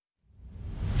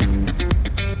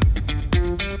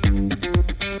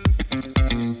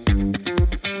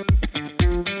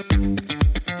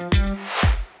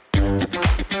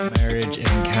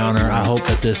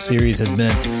that this series has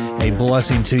been a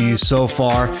blessing to you so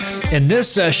far. In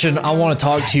this session, I want to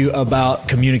talk to you about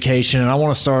communication, and I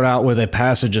want to start out with a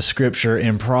passage of scripture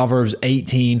in Proverbs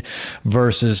 18,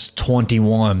 verses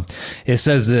 21. It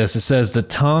says this, it says, "The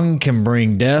tongue can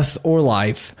bring death or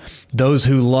life. Those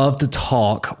who love to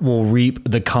talk will reap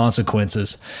the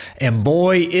consequences." And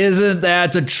boy, isn't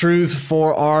that the truth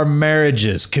for our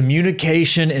marriages.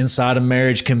 Communication inside a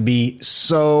marriage can be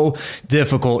so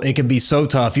difficult. It can be so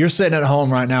tough. You're sitting at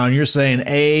home right now and you're saying,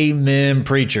 "Amen,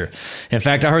 preacher." In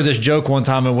fact, I heard this joke one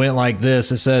time. It went like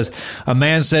this. It says, a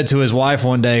man said to his wife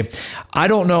one day, "I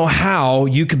don't know how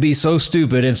you could be so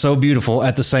stupid and so beautiful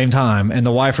at the same time." And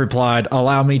the wife replied,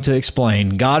 "Allow me to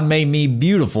explain. God made me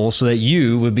beautiful so that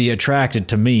you would be attracted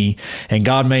to me, and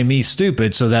God made me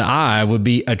stupid so that I would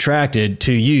be attracted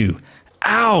to you."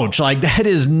 Ouch. Like, that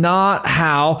is not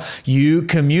how you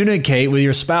communicate with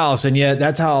your spouse. And yet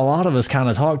that's how a lot of us kind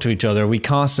of talk to each other. We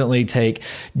constantly take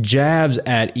jabs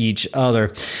at each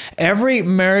other. Every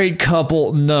married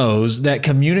couple knows that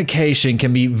communication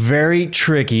can be very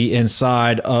tricky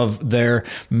inside of their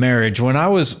marriage. When I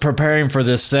was preparing for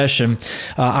this session,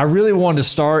 I really wanted to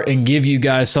start and give you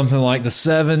guys something like the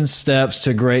 7 steps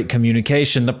to great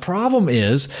communication. The problem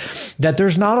is that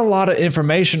there's not a lot of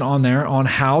information on there on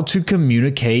how to communicate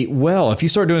well. If you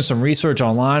start doing some research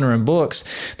online or in books,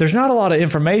 there's not a lot of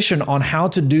information on how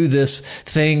to do this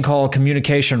thing called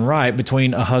communication right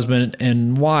between a husband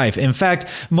and wife. In fact,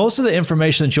 most of the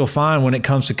information that you'll find when it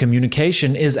comes to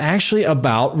communication is actually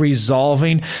about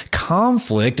resolving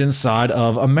conflict inside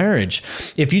of a marriage.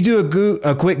 If you do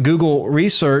a quick Google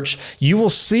research, you will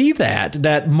see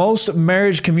that most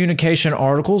marriage communication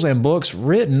articles and books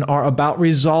written are about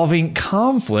resolving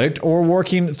conflict or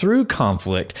working through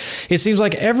conflict. It seems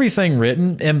like everything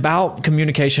written about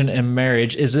communication and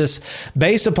marriage is this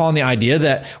based upon the idea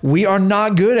that we are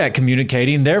not good at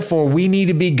communicating, therefore we need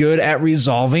to be good at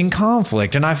resolving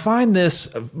conflict. And I find this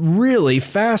really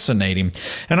fascinating.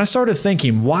 And I started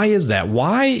thinking, why is that?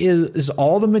 Why is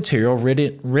all the material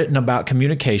written about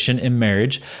communication in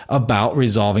marriage about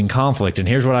resolving conflict? And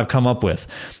here's what I've come up with.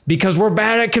 Because we're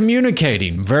bad at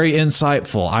communicating. Very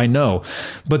insightful, I know.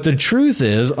 But the truth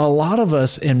is, a lot of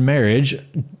us in marriage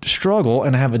struggle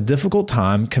and have a difficult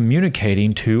time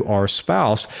communicating to our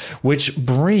spouse, which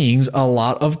brings a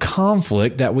lot of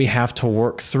conflict that we have to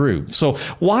work through. So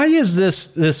why is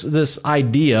this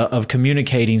idea of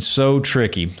communicating so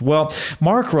tricky? Well,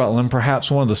 Mark Rutland,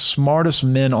 perhaps one of the smartest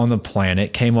men on the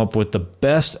planet, came up with the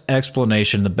best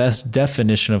explanation, the best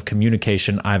definition of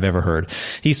communication I've ever heard.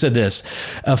 He said this: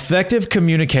 effective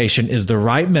communication is the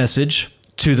right message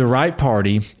to the right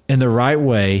party in the right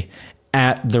way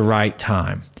at the right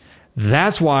time.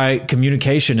 That's why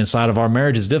communication inside of our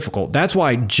marriage is difficult. That's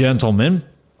why, gentlemen,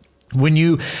 when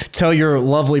you tell your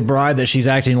lovely bride that she's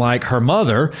acting like her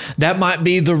mother, that might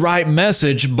be the right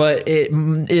message, but it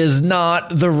is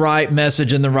not the right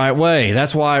message in the right way.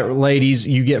 That's why, ladies,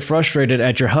 you get frustrated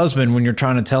at your husband when you're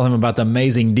trying to tell him about the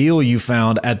amazing deal you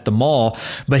found at the mall,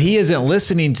 but he isn't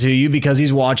listening to you because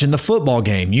he's watching the football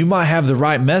game. You might have the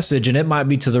right message and it might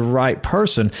be to the right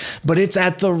person, but it's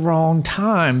at the wrong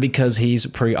time because he's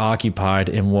preoccupied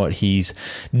in what he's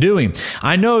doing.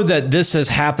 I know that this has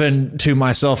happened to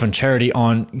myself and Charity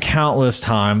on countless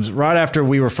times. Right after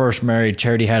we were first married,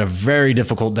 Charity had a very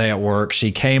difficult day at work.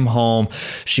 She came home,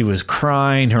 she was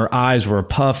crying, her eyes were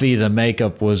puffy, the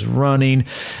makeup was running.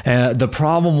 The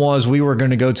problem was we were going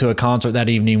to go to a concert that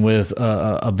evening with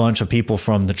a bunch of people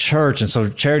from the church. And so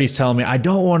Charity's telling me, "I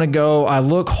don't want to go. I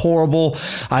look horrible.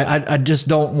 I just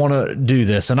don't want to do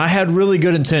this." And I had really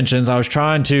good intentions. I was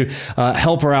trying to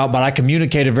help her out, but I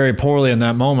communicated very poorly in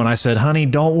that moment. I said, "Honey,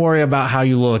 don't worry about how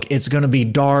you look. It's going to be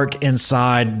dark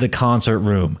inside the concert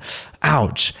room."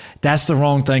 Ouch. That's the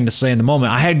wrong thing to say in the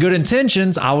moment. I had good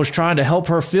intentions. I was trying to help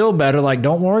her feel better, like,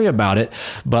 don't worry about it.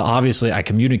 But obviously I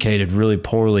communicated really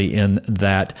poorly in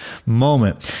that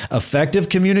moment. Effective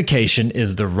communication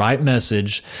is the right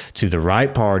message to the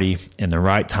right party in the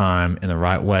right time in the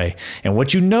right way. And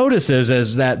what you notice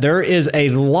is that there is a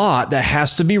lot that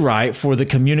has to be right for the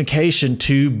communication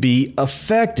to be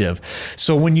effective.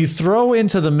 So when you throw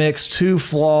into the mix 2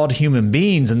 flawed human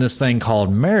beings in this thing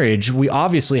called marriage, we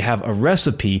obviously have a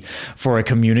recipe for a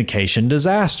communication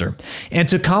disaster. And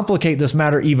to complicate this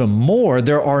matter even more,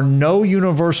 there are no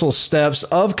universal steps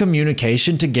of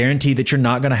communication to guarantee that you're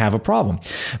not going to have a problem.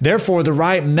 Therefore, the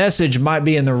right message might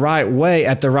be in the right way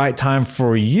at the right time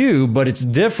for you, but it's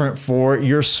different for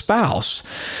your spouse.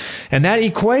 And that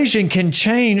equation can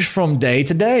change from day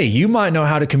to day. You might know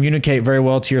how to communicate very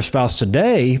well to your spouse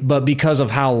today, but because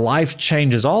of how life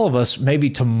changes all of us, maybe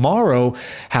tomorrow,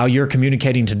 how you're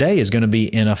communicating today is going to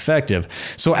be ineffective.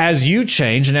 perspective. So as you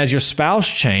change and as your spouse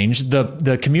change,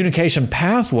 the communication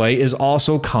pathway is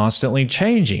also constantly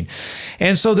changing.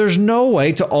 And so there's no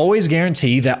way to always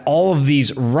guarantee that all of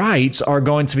these rights are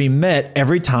going to be met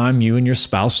every time you and your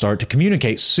spouse start to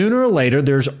communicate. Sooner or later,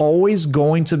 there's always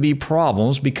going to be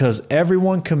problems because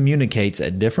everyone communicates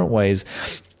at different ways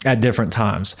at different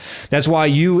times. That's why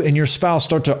you and your spouse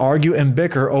start to argue and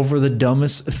bicker over the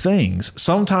dumbest things.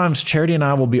 Sometimes Charity and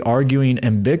I will be arguing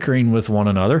and bickering with one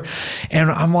another. And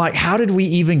I'm like, how did we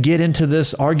even get into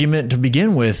this argument to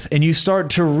begin with? And you start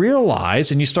to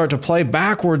realize and you start to play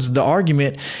backwards the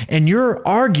argument, and you're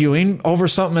arguing over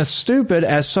something as stupid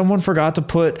as someone forgot to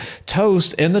put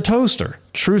toast in the toaster.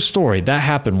 True story. That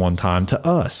happened one time to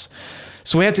us.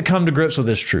 So we have to come to grips with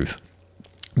this truth.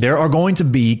 There are going to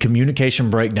be communication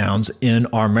breakdowns in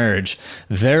our marriage.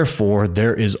 Therefore,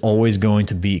 there is always going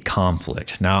to be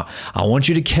conflict. Now, I want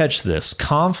you to catch this.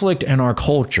 Conflict in our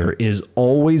culture is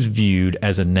always viewed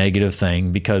as a negative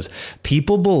thing because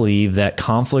people believe that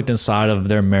conflict inside of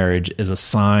their marriage is a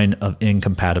sign of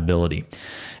incompatibility.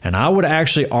 And I would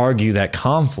actually argue that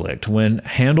conflict, when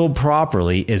handled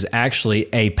properly, is actually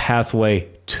a pathway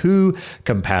to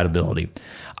compatibility.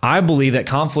 I believe that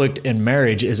conflict in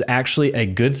marriage is actually a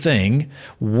good thing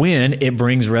when it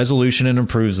brings resolution and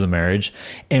improves the marriage,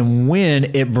 and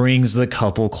when it brings the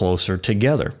couple closer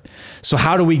together. So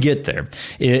how do we get there?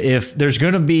 If there's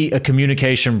going to be a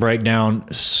communication breakdown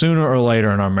sooner or later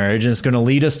in our marriage, and it's going to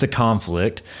lead us to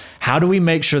conflict, how do we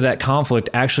make sure that conflict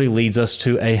actually leads us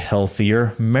to a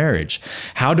healthier marriage?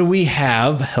 How do we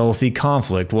have healthy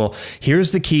conflict? Well,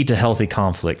 here's the key to healthy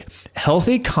conflict.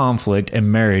 Healthy conflict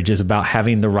in marriage is about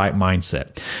having the right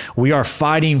mindset. We are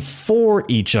fighting for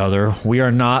each other. We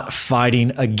are not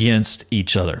fighting against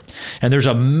each other. And there's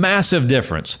a massive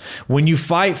difference. When you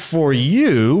fight for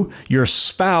you, your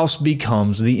spouse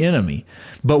becomes the enemy.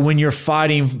 But when you're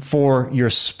fighting for your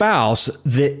spouse,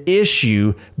 the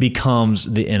issue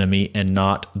becomes the enemy and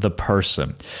not the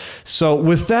person. So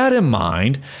with that in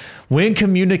mind, when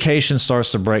communication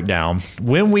starts to break down,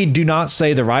 when we do not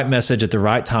say the right message at the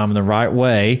right time in the right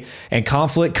way, and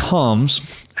conflict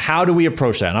comes, how do we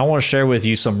approach that? And I want to share with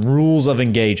you some rules of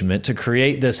engagement to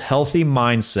create this healthy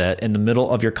mindset in the middle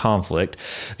of your conflict.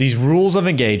 These rules of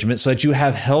engagement so that you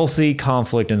have healthy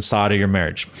conflict inside of your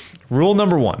marriage. Rule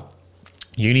number one,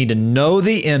 you need to know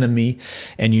the enemy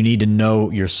and you need to know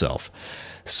yourself.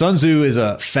 Sun Tzu is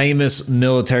a famous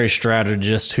military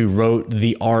strategist who wrote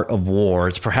The Art of War.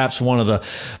 It's perhaps one of the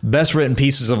best written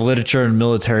pieces of literature in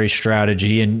military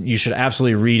strategy, and you should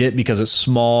absolutely read it because it's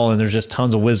small and there's just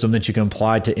tons of wisdom that you can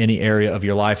apply to any area of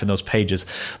your life in those pages.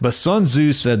 But Sun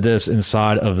Tzu said this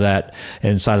inside of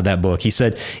that book. He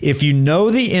said, if you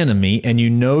know the enemy and you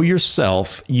know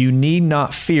yourself, you need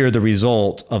not fear the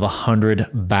result of 100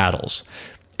 battles.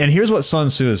 And here's what Sun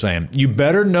Tzu is saying. You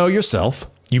better know yourself.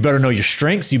 You better know your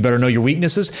strengths, you better know your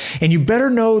weaknesses, and you better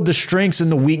know the strengths and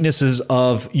the weaknesses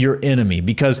of your enemy.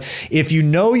 Because if you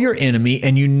know your enemy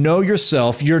and you know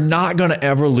yourself, you're not going to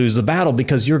ever lose the battle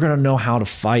because you're going to know how to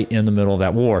fight in the middle of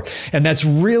that war. And that's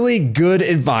really good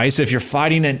advice if you're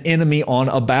fighting an enemy on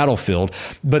a battlefield.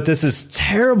 But this is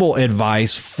terrible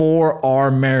advice for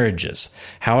our marriages.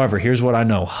 However, here's what I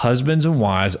know. Husbands and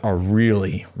wives are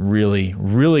really, really,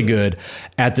 really good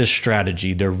at this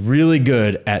strategy. They're really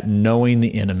good at knowing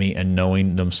the enemy and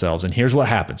knowing themselves. And here's what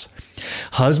happens.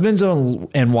 Husbands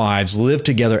and wives live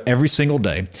together every single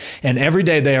day, and every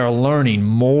day they are learning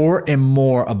more and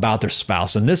more about their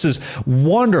spouse. And this is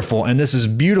wonderful, and this is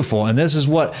beautiful, and this is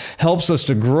what helps us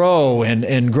to grow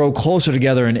and grow closer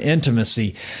together in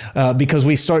intimacy because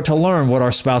we start to learn what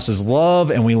our spouses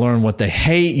love, and we learn what they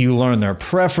hate. You learn their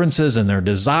preferences and their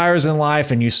desires in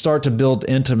life, and you start to build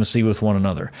intimacy with one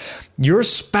another. Your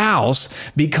spouse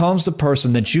becomes the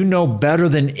person that you know better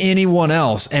than anyone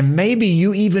else, and maybe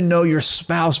you even know your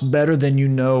spouse better than you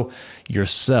know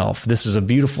yourself. This is a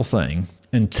beautiful thing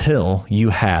until you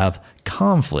have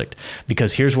conflict,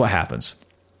 because here's what happens.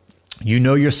 You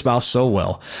know your spouse so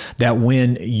well that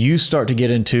when you start to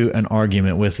get into an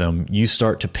argument with them, you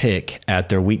start to pick at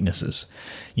their weaknesses.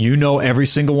 You know every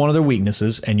single one of their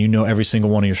weaknesses, and you know every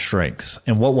single one of your strengths.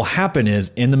 And what will happen is,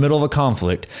 in the middle of a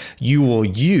conflict, you will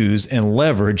use and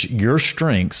leverage your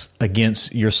strengths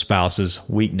against your spouse's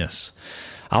weakness.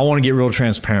 I want to get real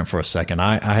transparent for a second.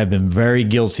 I have been very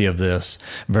guilty of this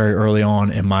very early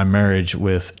on in my marriage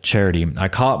with Charity. I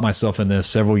caught myself in this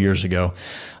several years ago.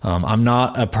 I'm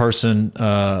not a person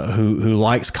who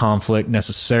likes conflict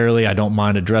necessarily. I don't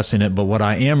mind addressing it, but what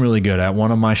I am really good at,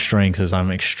 one of my strengths is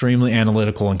I'm extremely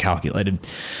analytical and calculated.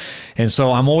 And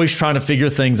so I'm always trying to figure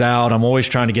things out. I'm always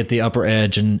trying to get the upper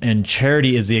edge. And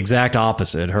Charity is the exact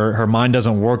opposite. Her mind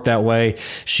doesn't work that way.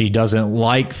 She doesn't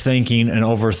like thinking and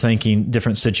overthinking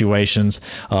different situations.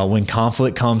 When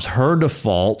conflict comes, her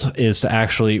default is to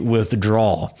actually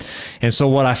withdraw. And so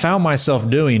what I found myself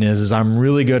doing is I'm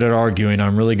really good at arguing.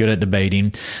 I'm really good at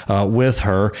debating with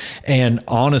her. And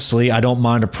honestly, I don't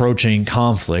mind approaching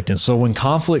conflict. And so when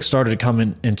conflict started to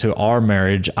come into our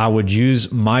marriage, I would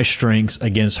use my strengths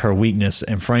against her weakness.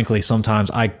 And frankly,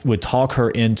 sometimes I would talk her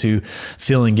into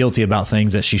feeling guilty about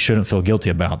things that she shouldn't feel guilty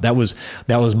about. That was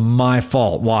my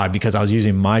fault. Why? Because I was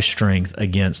using my strength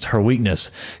against her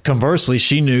weakness. Conversely,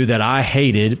 she knew that I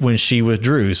hated when she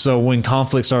withdrew. So when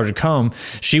conflict started to come,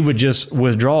 she would just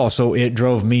withdraw. So it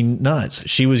drove me nuts.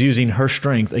 She was using her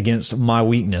strength against my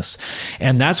weakness.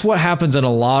 And that's what happens in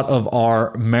a lot of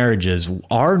our marriages.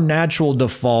 Our natural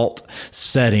default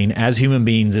setting as human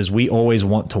beings is we always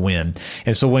want to win.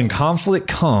 And so when conflict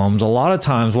comes, a lot of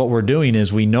times what we're doing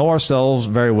is we know ourselves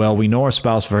very well, we know our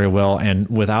spouse very well, and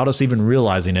without us even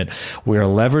realizing it, we are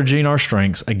leveraging our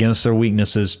strengths against their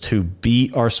weaknesses to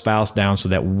beat our spouse down so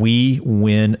that we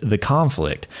win the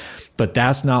conflict. But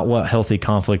that's not what healthy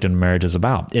conflict in marriage is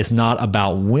about. It's not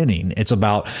about winning. It's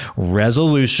about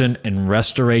resolution and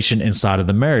restoration inside of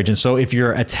the marriage. And so if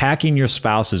you're attacking your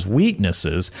spouse's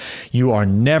weaknesses, you are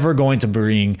never going to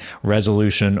bring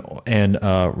resolution and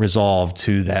resolve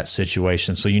to that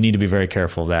situation. So you need to be very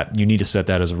careful of that. You need to set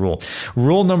that as a rule.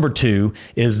 Rule number 2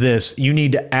 is this. You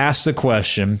need to ask the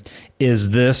question, is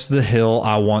this the hill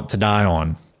I want to die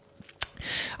on?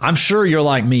 I'm sure you're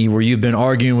like me, where you've been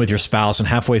arguing with your spouse and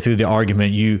halfway through the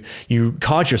argument, you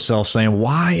caught yourself saying,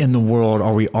 why in the world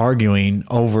are we arguing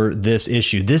over this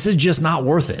issue? This is just not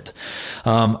worth it.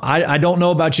 I don't know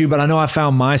about you, but I know I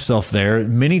found myself there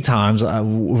many times. We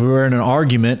were in an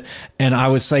argument and I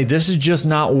would say, this is just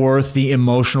not worth the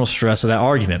emotional stress of that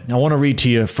argument. I want to read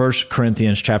to you 1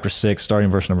 Corinthians chapter 6,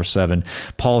 starting verse number 7.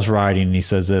 Paul's writing and he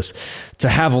says this, to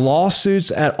have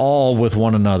lawsuits at all with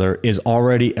one another is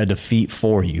already a defeat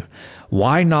for you.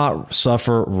 Why not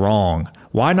suffer wrong?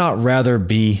 Why not rather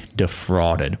be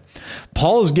defrauded?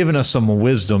 Paul has given us some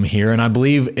wisdom here, and I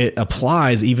believe it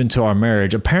applies even to our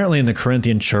marriage. Apparently in the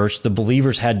Corinthian church, the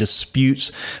believers had disputes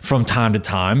from time to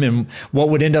time, and what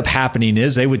would end up happening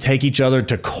is they would take each other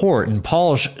to court, and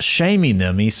Paul's shaming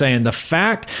them. He's saying the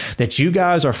fact that you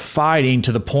guys are fighting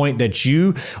to the point that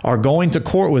you are going to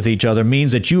court with each other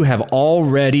means that you have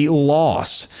already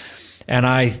lost. And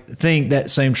I think that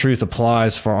same truth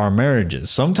applies for our marriages.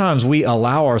 Sometimes we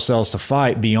allow ourselves to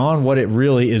fight beyond what it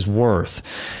really is worth.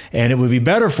 And it would be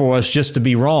better for us just to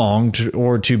be wronged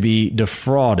or to be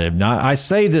defrauded. Now, I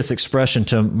say this expression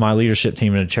to my leadership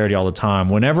team in a charity all the time.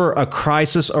 Whenever a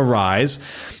crisis arises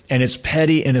and it's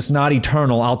petty and it's not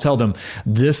eternal, I'll tell them,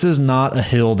 this is not a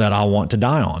hill that I want to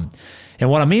die on. And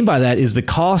what I mean by that is the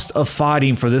cost of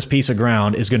fighting for this piece of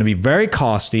ground is going to be very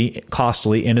costly,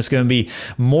 and it's going to be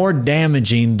more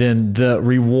damaging than the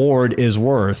reward is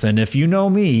worth. And if you know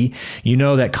me, you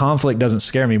know that conflict doesn't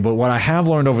scare me. But what I have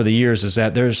learned over the years is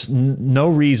that there's no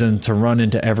reason to run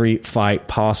into every fight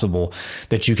possible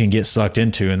that you can get sucked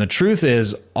into. And the truth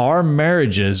is, our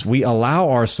marriages, we allow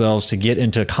ourselves to get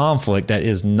into conflict that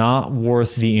is not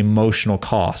worth the emotional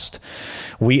cost.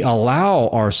 We allow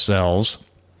ourselves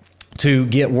to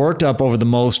get worked up over the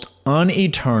most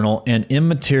uneternal and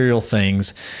immaterial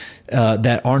things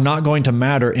that are not going to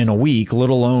matter in a week, let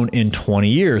alone in 20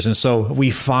 years. And so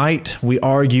we fight, we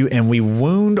argue, and we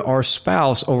wound our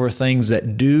spouse over things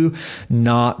that do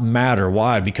not matter.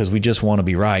 Why? Because we just want to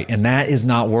be right. And that is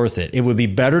not worth it. It would be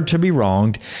better to be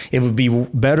wronged. It would be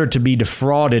better to be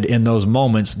defrauded in those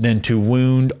moments than to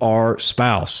wound our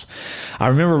spouse. I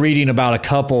remember reading about a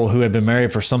couple who had been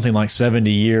married for something like 70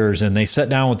 years, and they sat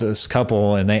down with this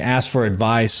couple and they asked for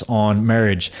advice on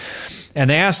marriage. And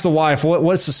they asked the wife,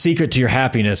 what's the secret to your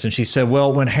happiness? And she said,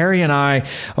 well, when Harry and I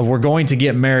were going to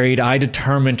get married, I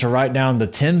determined to write down the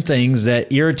 10 things that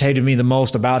irritated me the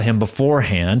most about him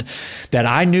beforehand, that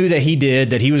I knew that he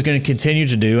did, that he was going to continue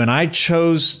to do. And I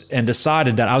chose and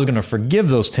decided that I was going to forgive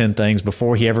those 10 things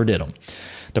before he ever did them.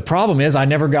 The problem is I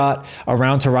never got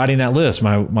around to writing that list.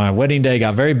 My wedding day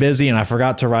got very busy and I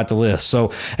forgot to write the list.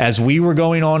 So as we were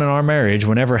going on in our marriage,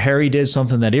 whenever Harry did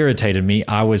something that irritated me,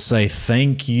 I would say,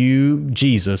 thank you,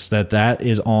 Jesus, that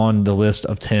is on the list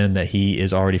of 10 that he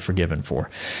is already forgiven for.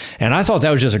 And I thought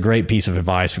that was just a great piece of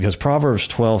advice, because Proverbs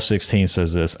 12:16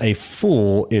 says this, a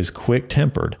fool is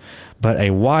quick-tempered, but a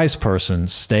wise person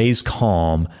stays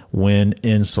calm when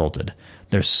insulted.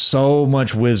 There's so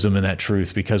much wisdom in that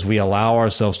truth because we allow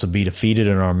ourselves to be defeated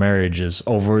in our marriages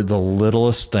over the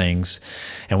littlest things,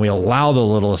 and we allow the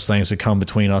littlest things to come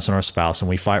between us and our spouse, and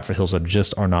we fight for hills that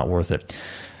just are not worth it.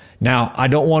 Now, I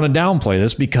don't want to downplay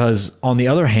this because, on the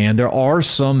other hand, there are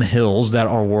some hills that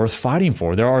are worth fighting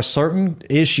for. There are certain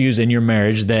issues in your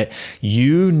marriage that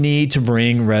you need to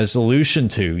bring resolution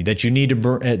to, that you need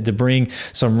to bring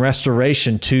some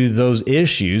restoration to those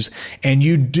issues. And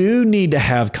you do need to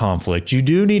have conflict. You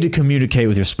do need to communicate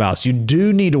with your spouse. You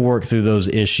do need to work through those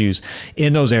issues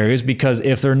in those areas, because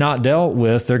if they're not dealt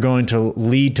with, they're going to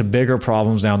lead to bigger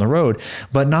problems down the road.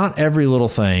 But not every little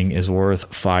thing is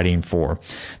worth fighting for.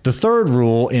 The third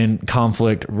rule in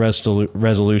conflict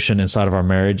resolution inside of our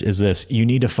marriage is this: you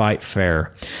need to fight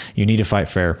fair. You need to fight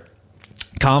fair.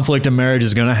 Conflict in marriage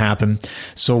is going to happen,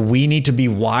 so we need to be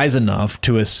wise enough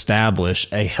to establish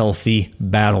a healthy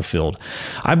battlefield.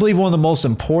 I believe one of the most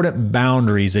important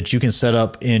boundaries that you can set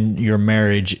up in your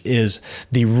marriage is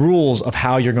the rules of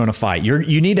how you're going to fight.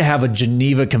 You need to have a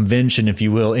Geneva Convention, if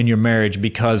you will, in your marriage,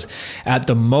 because at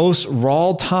the most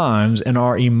raw times in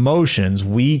our emotions,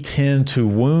 we tend to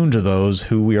wound those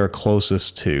who we are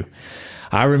closest to.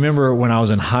 I remember when I was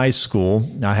in high school,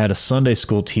 I had a Sunday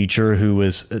school teacher who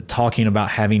was talking about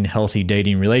having healthy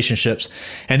dating relationships.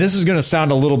 And this is going to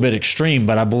sound a little bit extreme,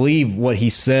 but I believe what he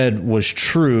said was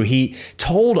true. He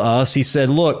told us, he said,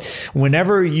 look,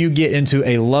 whenever you get into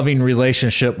a loving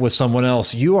relationship with someone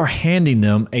else, you are handing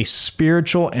them a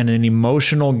spiritual and an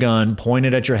emotional gun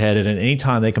pointed at your head, and at any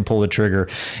time they can pull the trigger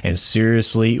and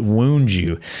seriously wound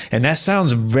you. And that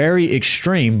sounds very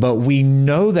extreme, but we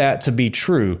know that to be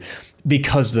true,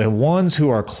 because the ones who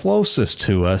are closest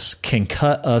to us can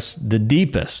cut us the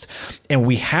deepest. And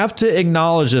we have to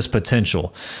acknowledge this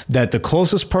potential that the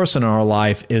closest person in our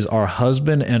life is our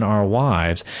husband and our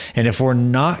wives. And if we're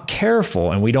not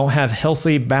careful and we don't have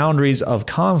healthy boundaries of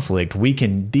conflict, we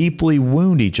can deeply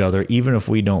wound each other, even if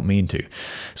we don't mean to.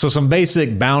 So some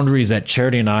basic boundaries that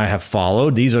Charity and I have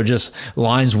followed, these are just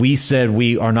lines we said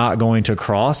we are not going to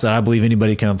cross, that I believe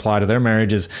anybody can apply to their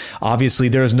marriages. Obviously,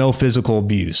 there is no physical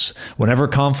abuse. Whenever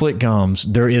conflict comes,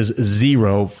 there is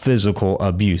zero physical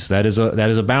abuse. That is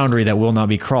a boundary that will not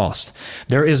be crossed.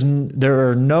 There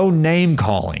are no name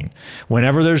calling.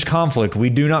 Whenever there's conflict, we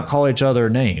do not call each other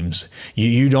names.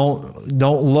 You don't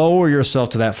lower yourself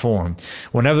to that form.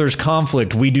 Whenever there's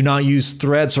conflict, we do not use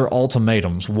threats or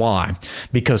ultimatums. Why?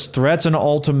 Because threats and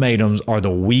ultimatums are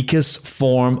the weakest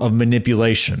form of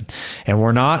manipulation. And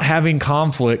we're not having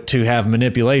conflict to have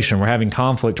manipulation. We're having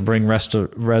conflict to bring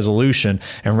resolution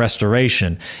and restoration.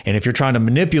 And if you're trying to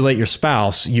manipulate your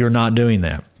spouse, you're not doing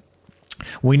that.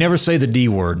 We never say the D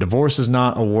word. Divorce is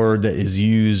not a word that is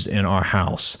used in our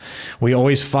house. We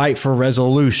always fight for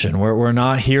resolution. We're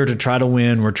not here to try to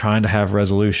win. We're trying to have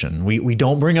resolution. We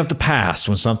don't bring up the past.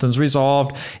 When something's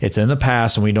resolved, it's in the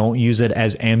past, and we don't use it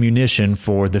as ammunition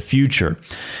for the future.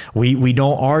 We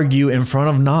don't argue in front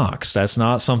of Knox. That's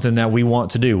not something that we want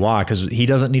to do. Why? Because he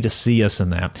doesn't need to see us in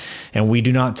that. And we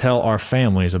do not tell our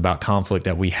families about conflict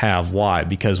that we have. Why?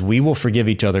 Because we will forgive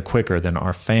each other quicker than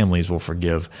our families will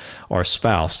forgive our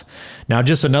spouse. Now,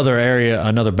 just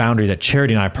another boundary that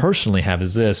Charity and I personally have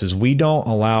is we don't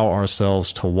allow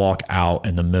ourselves to walk out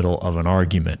in the middle of an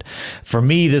argument. For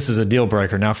me, this is a deal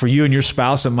breaker. Now, for you and your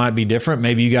spouse, it might be different.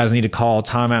 Maybe you guys need to call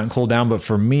time out and cool down. But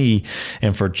for me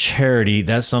and for Charity,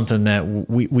 that's something that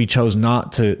we chose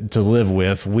not to live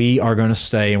with. We are going to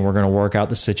stay and we're going to work out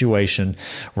the situation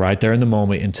right there in the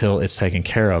moment until it's taken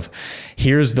care of.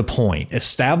 Here's the point.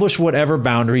 Establish whatever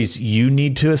boundaries you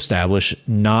need to establish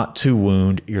not to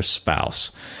wound your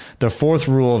spouse. The fourth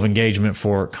rule of engagement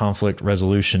for conflict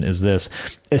resolution is this: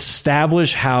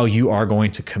 establish how you are going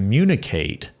to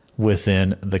communicate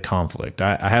within the conflict.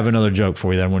 I have another joke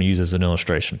for you that I want to use as an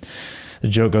illustration. The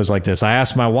joke goes like this: I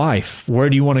asked my wife, "Where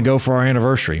do you want to go for our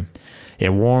anniversary?"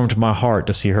 It warmed my heart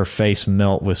to see her face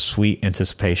melt with sweet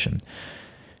anticipation.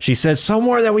 She said,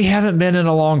 "Somewhere that we haven't been in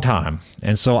a long time."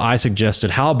 And so I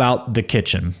suggested, "How about the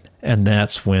kitchen?" And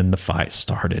that's when the fight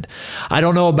started. I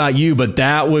don't know about you, but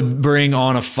that would bring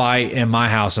on a fight in my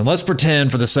house. And let's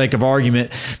pretend, for the sake of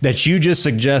argument, that you just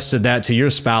suggested that to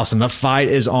your spouse and the fight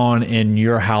is on in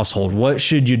your household. What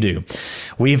should you do?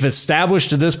 We've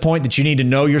established at this point that you need to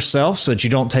know yourself so that you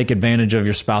don't take advantage of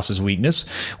your spouse's weakness.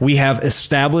 We have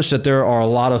established that there are a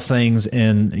lot of things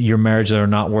in your marriage that are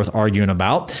not worth arguing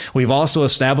about. We've also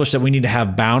established that we need to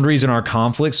have boundaries in our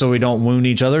conflict so we don't wound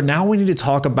each other. Now we need to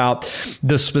talk about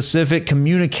the specific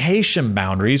communication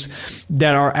boundaries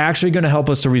that are actually going to help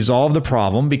us to resolve the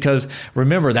problem, because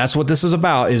remember, that's what this is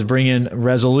about, is bringing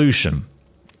resolution.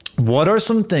 What are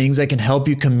some things that can help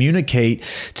you communicate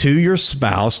to your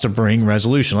spouse to bring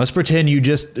resolution? Let's pretend you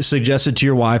just suggested to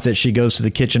your wife that she goes to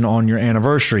the kitchen on your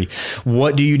anniversary.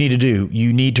 What do you need to do?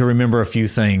 You need to remember a few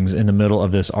things in the middle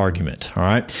of this argument. All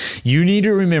right. You need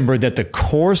to remember that the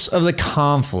course of the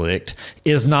conflict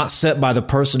is not set by the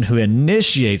person who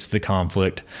initiates the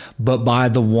conflict, but by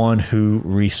the one who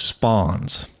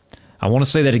responds. I want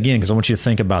to say that again because I want you to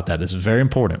think about that. This is very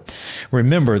important.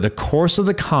 Remember, the course of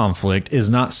the conflict is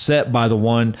not set by the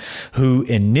one who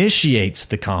initiates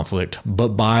the conflict, but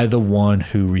by the one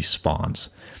who responds.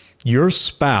 Your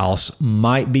spouse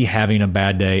might be having a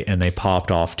bad day and they popped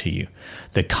off to you.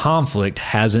 The conflict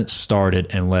hasn't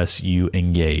started unless you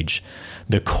engage.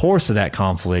 The course of that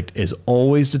conflict is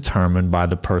always determined by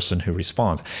the person who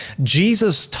responds.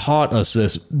 Jesus taught us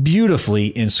this beautifully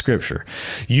in Scripture.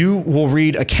 You will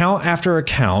read account after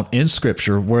account in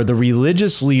Scripture where the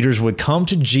religious leaders would come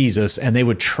to Jesus and they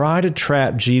would try to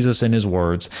trap Jesus in his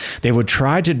words. They would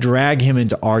try to drag him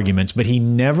into arguments, but he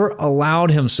never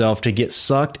allowed himself to get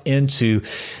sucked into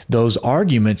those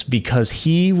arguments because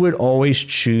he would always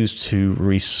choose to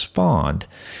respond.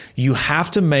 You have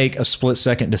to make a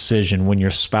split-second decision when your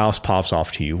spouse pops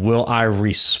off to you. Will I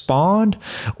respond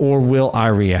or will I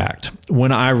react?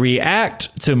 When I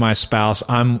react to my spouse,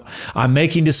 I'm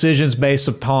making decisions based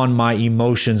upon my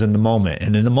emotions in the moment.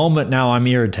 And in the moment now, I'm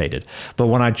irritated. But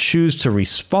when I choose to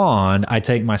respond, I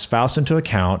take my spouse into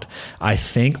account. I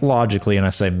think logically and I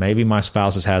say, maybe my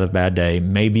spouse has had a bad day.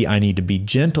 Maybe I need to be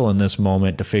gentle in this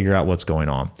moment to figure out what's going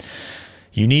on.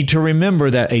 You need to remember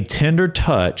that a tender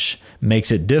touch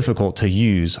makes it difficult to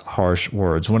use harsh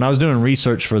words. When I was doing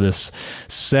research for this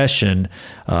session,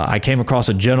 I came across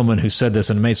a gentleman who said this,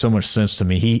 and it made so much sense to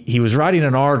me. He was writing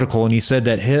an article, and he said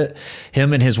that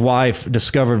him and his wife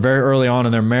discovered very early on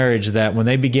in their marriage that when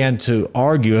they began to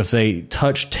argue, if they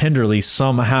touched tenderly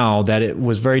somehow, that it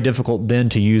was very difficult then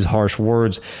to use harsh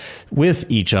words with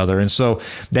each other. And so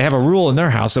they have a rule in their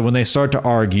house that when they start to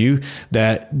argue,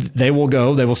 that they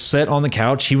will sit on the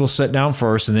couch, he will sit down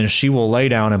first, and then she will lay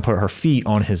down and put her feet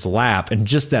on his lap. And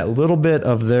just that little bit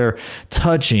of their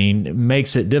touching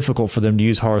makes it difficult for them to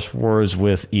use harsh words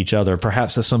with each other.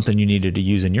 Perhaps that's something you needed to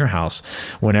use in your house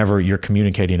whenever you're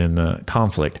communicating in the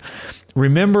conflict.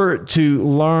 Remember to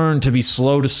learn to be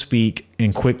slow to speak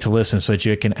and quick to listen so that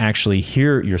you can actually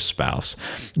hear your spouse.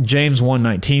 James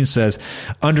 1:19 says,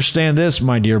 "Understand this,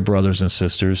 my dear brothers and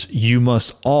sisters, you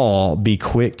must all be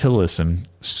quick to listen,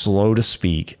 slow to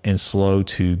speak, and slow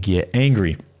to get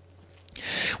angry."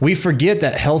 We forget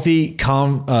that healthy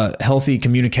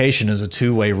communication is a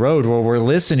two-way road where we're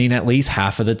listening at least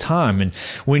half of the time. And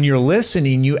when you're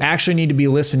listening, you actually need to be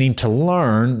listening to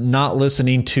learn, not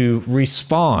listening to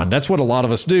respond. That's what a lot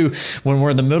of us do when we're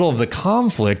in the middle of the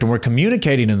conflict and we're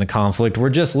communicating in the conflict.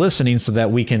 We're just listening so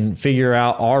that we can figure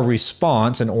out our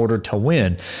response in order to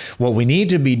win. What we need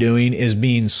to be doing is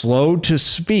being slow to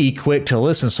speak, quick to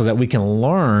listen so that we can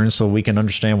learn, so we can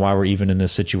understand why we're even in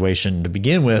this situation to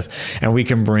begin with, and we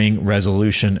can bring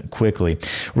resolution quickly.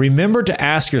 Remember to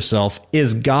ask yourself,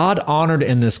 is God honored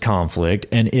in this conflict,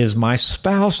 and is my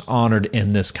spouse honored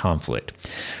in this conflict?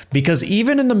 Because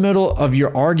even in the middle of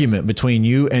your argument between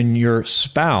you and your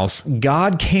spouse,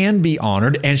 God can be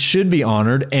honored and should be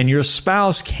honored, and your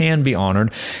spouse can be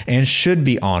honored and should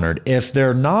be honored. If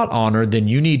they're not honored, then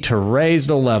you need to raise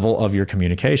the level of your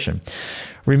communication.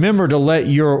 Remember to let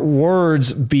your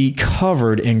words be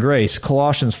covered in grace.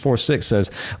 Colossians 4:6 says,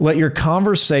 "Let your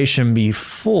conversation be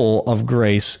full of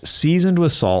grace, seasoned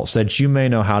with salt, so that you may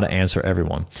know how to answer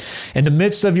everyone." In the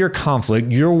midst of your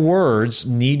conflict, your words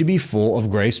need to be full of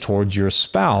grace towards your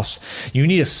spouse. You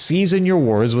need to season your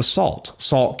words with salt.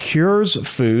 Salt cures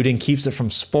food and keeps it from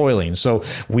spoiling. So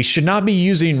we should not be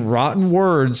using rotten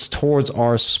words towards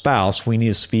our spouse. We need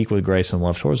to speak with grace and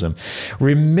love towards them.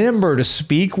 Remember to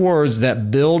speak words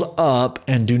that build up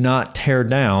and do not tear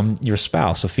down your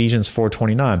spouse. Ephesians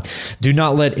 4:29. "Do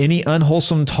not let any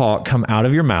unwholesome talk come out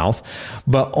of your mouth,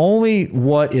 but only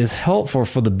what is helpful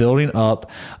for the building up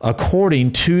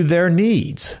according to their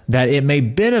needs, that it may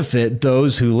benefit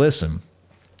those who listen."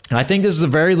 And I think this is a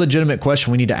very legitimate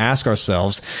question we need to ask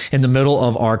ourselves in the middle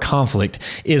of our conflict.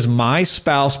 Is my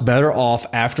spouse better off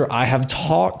after I have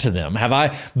talked to them? Have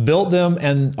I built them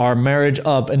and our marriage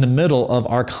up in the middle of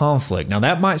our conflict? Now,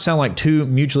 that might sound like two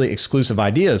mutually exclusive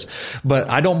ideas, but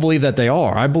I don't believe that they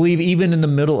are. I believe even in the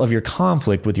middle of your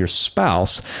conflict with your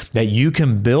spouse, that you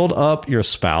can build up your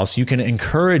spouse, you can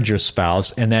encourage your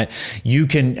spouse, and that you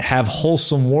can have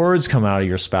wholesome words come out of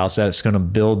your spouse that's going to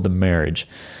build the marriage.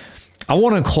 I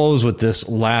want to close with this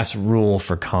last rule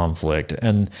for conflict,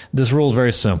 and this rule is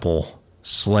very simple: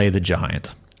 slay the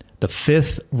giant. The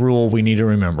fifth rule we need to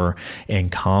remember in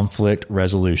conflict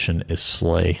resolution is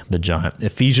slay the giant.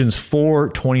 Ephesians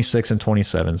 4:26 and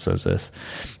 27 says this,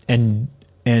 and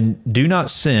do not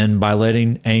sin by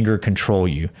letting anger control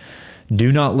you.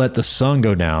 Do not let the sun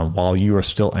go down while you are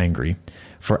still angry,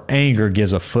 for anger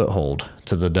gives a foothold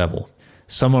to the devil.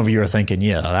 Some of you are thinking,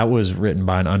 yeah, that was written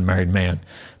by an unmarried man.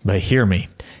 But hear me.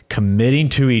 Committing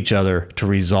to each other to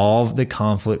resolve the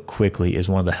conflict quickly is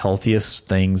one of the healthiest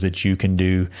things that you can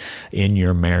do in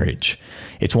your marriage.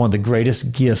 It's one of the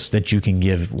greatest gifts that you can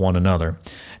give one another.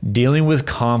 Dealing with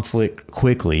conflict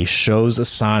quickly shows a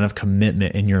sign of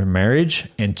commitment in your marriage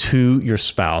and to your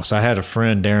spouse. I had a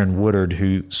friend, Darren Woodard,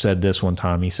 who said this one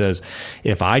time. He says,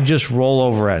 if I just roll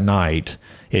over at night,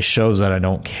 it shows that I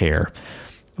don't care.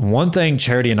 One thing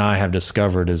Charity and I have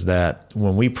discovered is that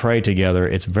when we pray together,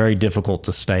 it's very difficult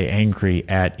to stay angry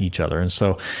at each other. And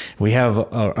so we have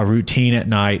a routine at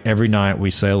night. Every night we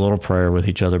say a little prayer with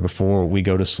each other before we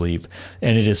go to sleep.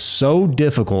 And it is so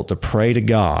difficult to pray to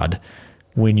God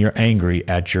when you're angry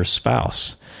at your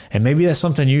spouse. And maybe that's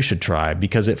something you should try,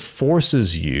 because it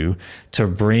forces you to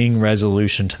bring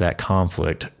resolution to that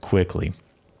conflict quickly.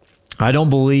 I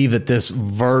don't believe that this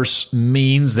verse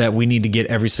means that we need to get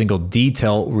every single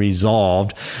detail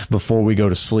resolved before we go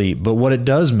to sleep. But what it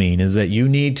does mean is that you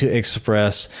need to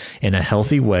express in a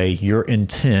healthy way your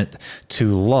intent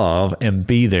to love and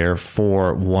be there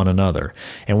for one another.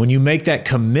 And when you make that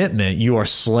commitment, you are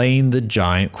slaying the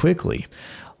giant quickly.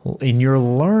 And you're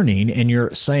learning and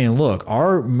you're saying, look,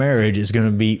 our marriage is going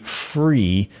to be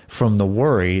free from the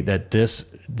worry that this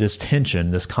tension,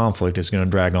 this conflict is going to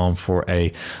drag on for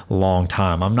a long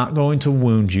time. I'm not going to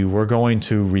wound you. We're going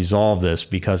to resolve this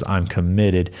because I'm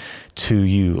committed to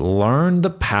you. Learn the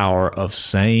power of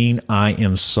saying, I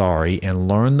am sorry, and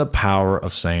learn the power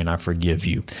of saying, I forgive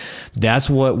you. That's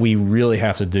what we really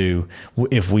have to do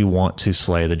if we want to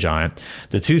slay the giant.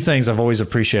 The two things I've always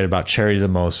appreciated about Charity the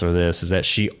most are this, is that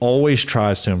she always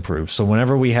tries to improve. So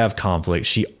whenever we have conflict,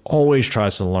 she always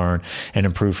tries to learn and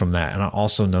improve from that. And I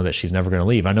also know that she's never going to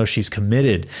leave. I know she's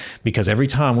committed because every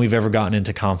time we've ever gotten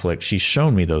into conflict, she's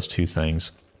shown me those two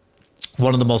things.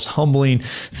 One of the most humbling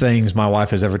things my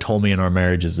wife has ever told me in our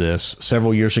marriage is this.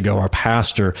 Several years ago, our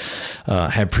pastor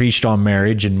had preached on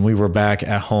marriage, and we were back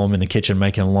at home in the kitchen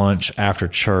making lunch after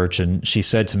church. And she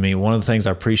said to me, one of the things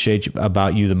I appreciate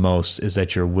about you the most is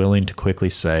that you're willing to quickly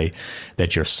say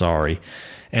that you're sorry.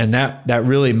 And that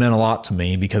really meant a lot to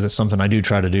me, because it's something I do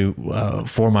try to do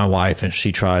for my wife, and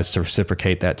she tries to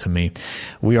reciprocate that to me.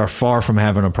 We are far from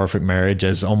having a perfect marriage,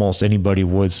 as almost anybody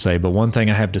would say. But one thing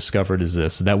I have discovered is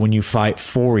this, that when you fight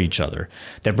for each other,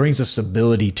 that brings a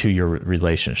stability to your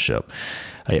relationship.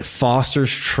 It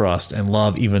fosters trust and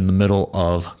love even in the middle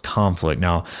of conflict.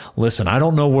 Now, listen, I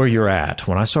don't know where you're at.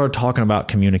 When I started talking about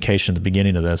communication at the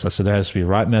beginning of this, I said there has to be the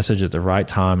right message at the right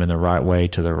time and the right way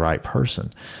to the right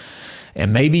person.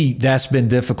 And maybe that's been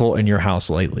difficult in your house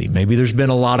lately. Maybe there's been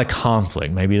a lot of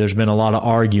conflict. Maybe there's been a lot of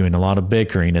arguing, a lot of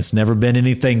bickering. It's never been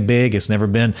anything big. It's never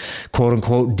been quote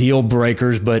unquote deal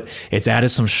breakers, but it's added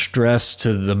some stress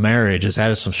to the marriage. It's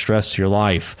added some stress to your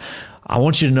life. I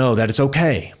want you to know that it's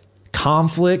okay.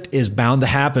 Conflict is bound to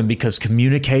happen because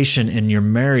communication in your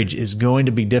marriage is going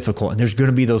to be difficult, and there's going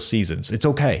to be those seasons. It's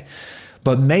okay.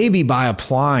 But maybe by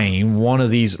applying one of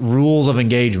these rules of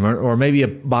engagement, or maybe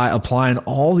by applying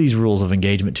all these rules of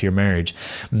engagement to your marriage,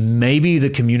 maybe the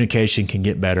communication can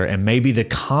get better, and maybe the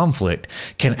conflict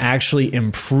can actually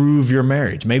improve your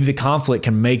marriage. Maybe the conflict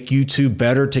can make you two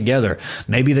better together.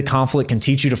 Maybe the conflict can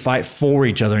teach you to fight for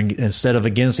each other instead of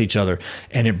against each other,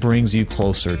 and it brings you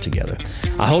closer together.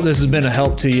 I hope this has been a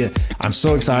help to you. I'm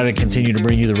so excited to continue to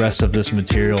bring you the rest of this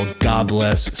material. God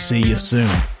bless. See you soon.